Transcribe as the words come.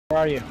Where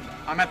are you?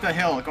 I'm at the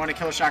hill, going to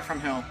Killer Shack from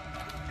hill.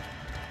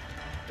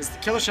 Is the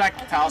Killer Shack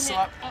palace still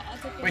up?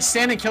 Wait,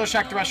 stand in Killer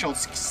Shack threshold.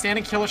 Stand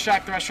in Killer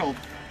Shack threshold.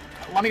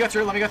 Let me go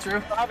through, let me go through. I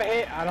don't have a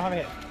hit, I don't have a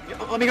hit.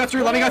 Let me go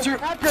through, let me go through.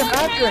 After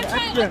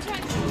him.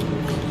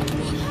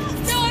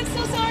 No, I'm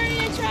so sorry,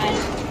 I tried.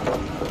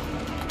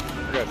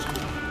 Good.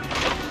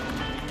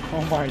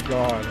 Oh my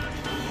god.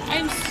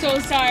 I'm so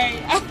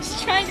sorry. I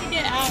was trying to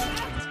get out.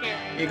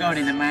 You're going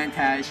in the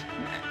montage.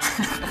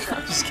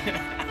 I'm just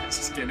kidding. I'm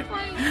just kidding.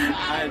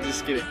 I'm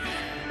just kidding.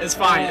 It's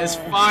fine. It's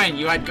fine.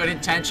 You had good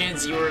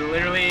intentions. You were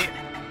literally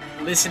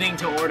listening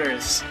to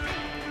orders.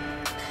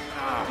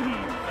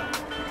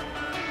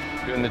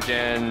 Doing the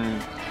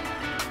gen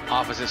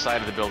opposite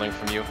side of the building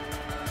from you.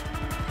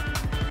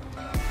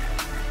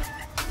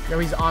 Yo,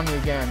 he's on me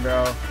again,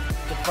 bro. Get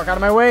the fuck out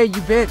of my way,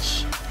 you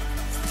bitch.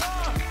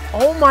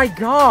 Oh my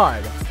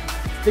god.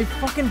 They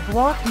fucking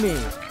blocked me.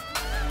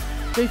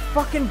 They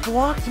fucking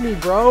blocked me,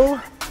 bro.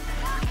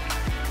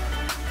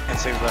 And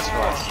save less for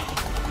us.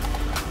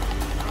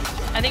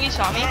 I think he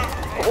saw me.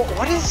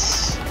 What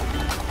is...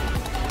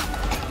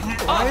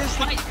 Why is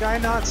the guy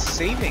not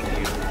saving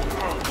you?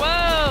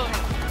 Whoa!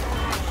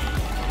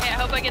 Okay, I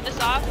hope I get this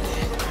off.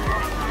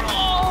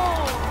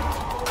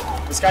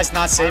 Oh! This guy's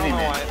not saving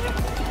me.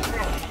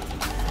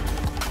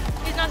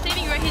 He's not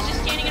saving you, right? He's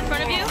just standing in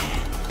front of you?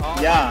 Oh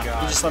yeah,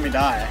 he just let me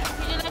die.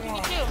 He did that to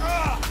me too.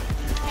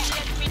 He did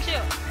that to me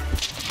too.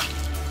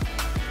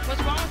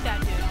 What's wrong with that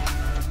dude?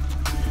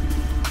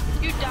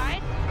 You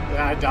died?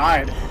 Yeah, I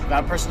died.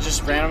 That person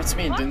just ran up to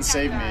me and didn't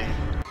save me.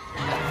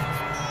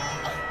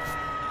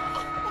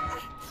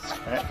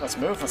 Alright, let's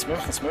move, let's move,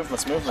 let's move,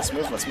 let's move, let's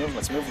move, let's move,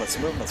 let's move, let's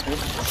move, let's move.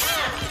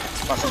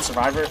 This fucking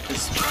survivor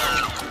is...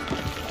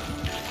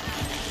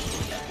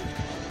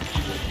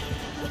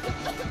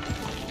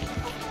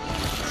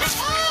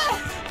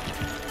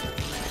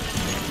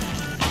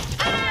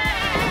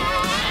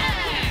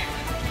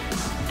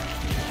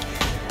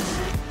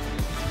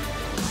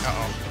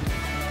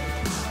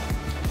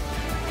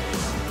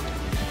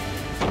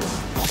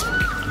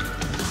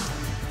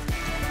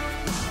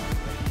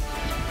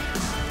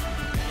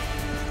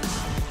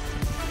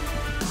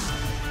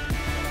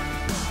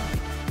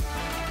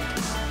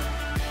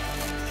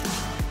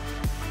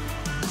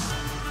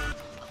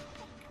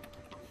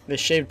 They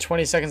shaved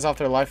 20 seconds off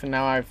their life, and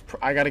now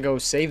I gotta go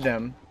save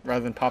them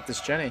rather than pop this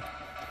Jenny.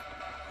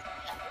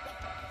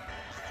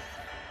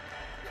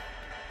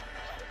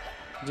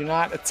 Do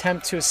not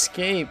attempt to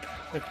escape.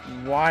 Like,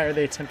 why are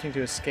they attempting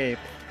to escape?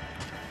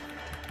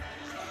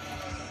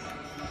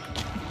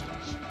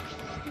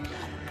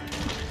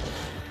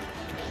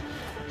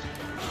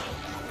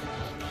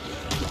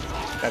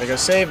 Gotta go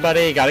save,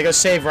 buddy. Gotta go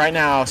save right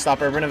now.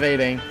 Stop urban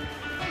evading.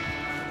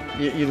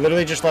 You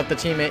literally just let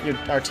the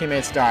our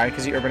teammates die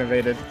because you urban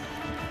evaded.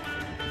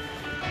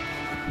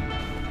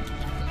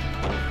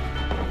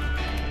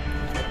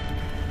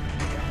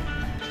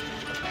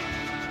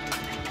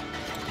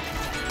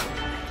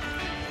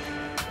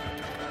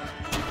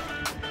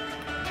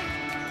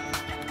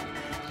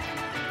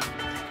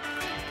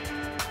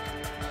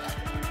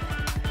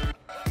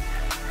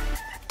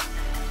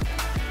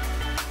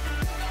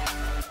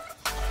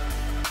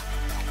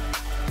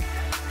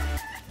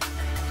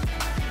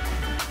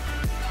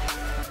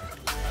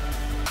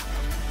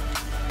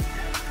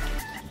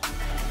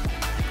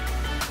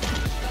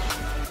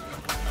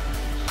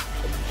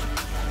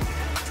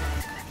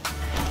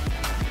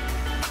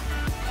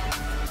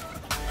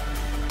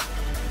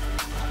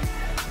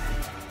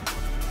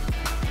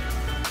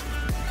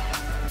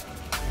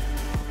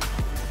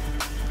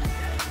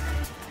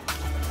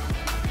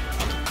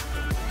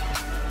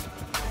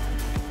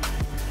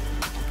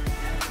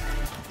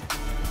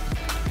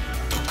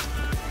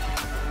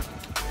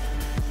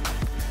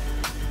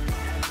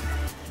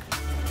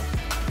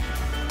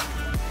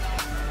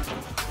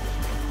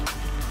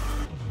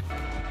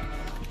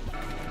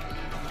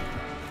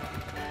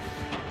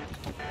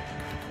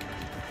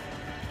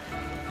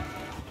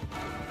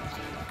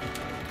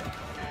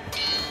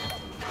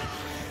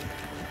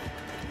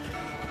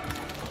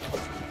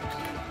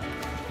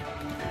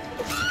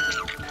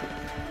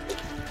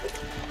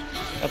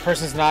 That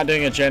person's not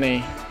doing a Jenny.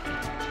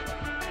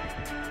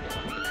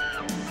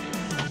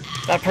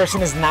 That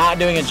person is not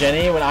doing a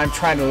Jenny when I'm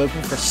trying to loop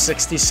him for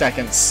 60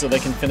 seconds so they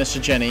can finish a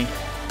Jenny.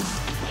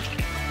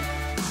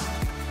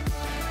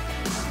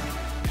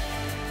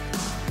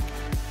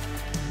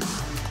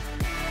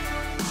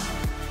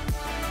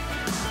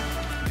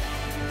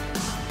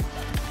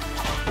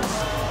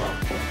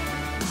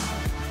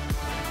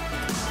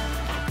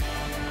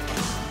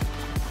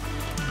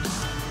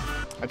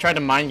 I tried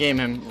to mind game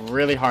him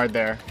really hard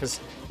there, because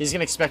he's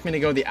gonna expect me to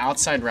go the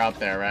outside route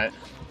there, right?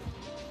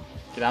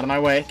 Get out of my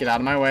way, get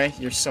out of my way.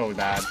 You're so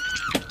bad.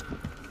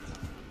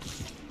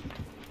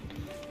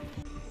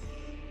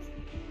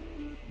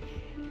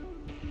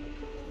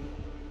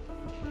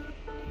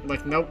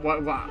 Like, nope,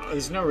 what,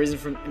 there's no reason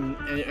for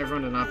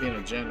everyone to not be in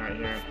a gen right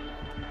here.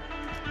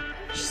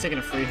 Just taking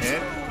a free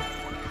hit.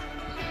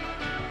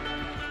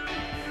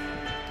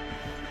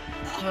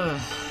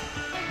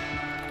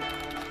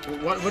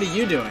 What are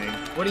you doing?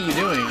 What are you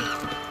doing?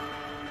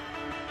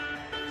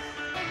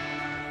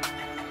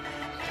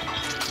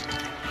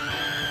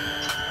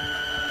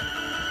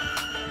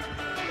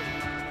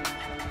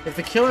 If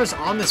the killer's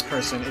on this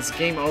person, it's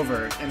game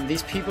over, and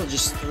these people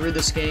just threw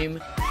this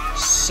game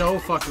so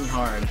fucking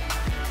hard.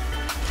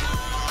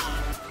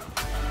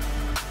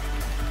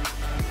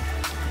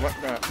 What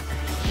the?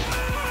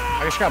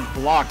 I just got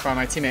blocked by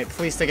my teammate.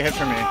 Please take a hit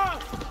from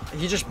me.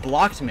 He just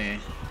blocked me.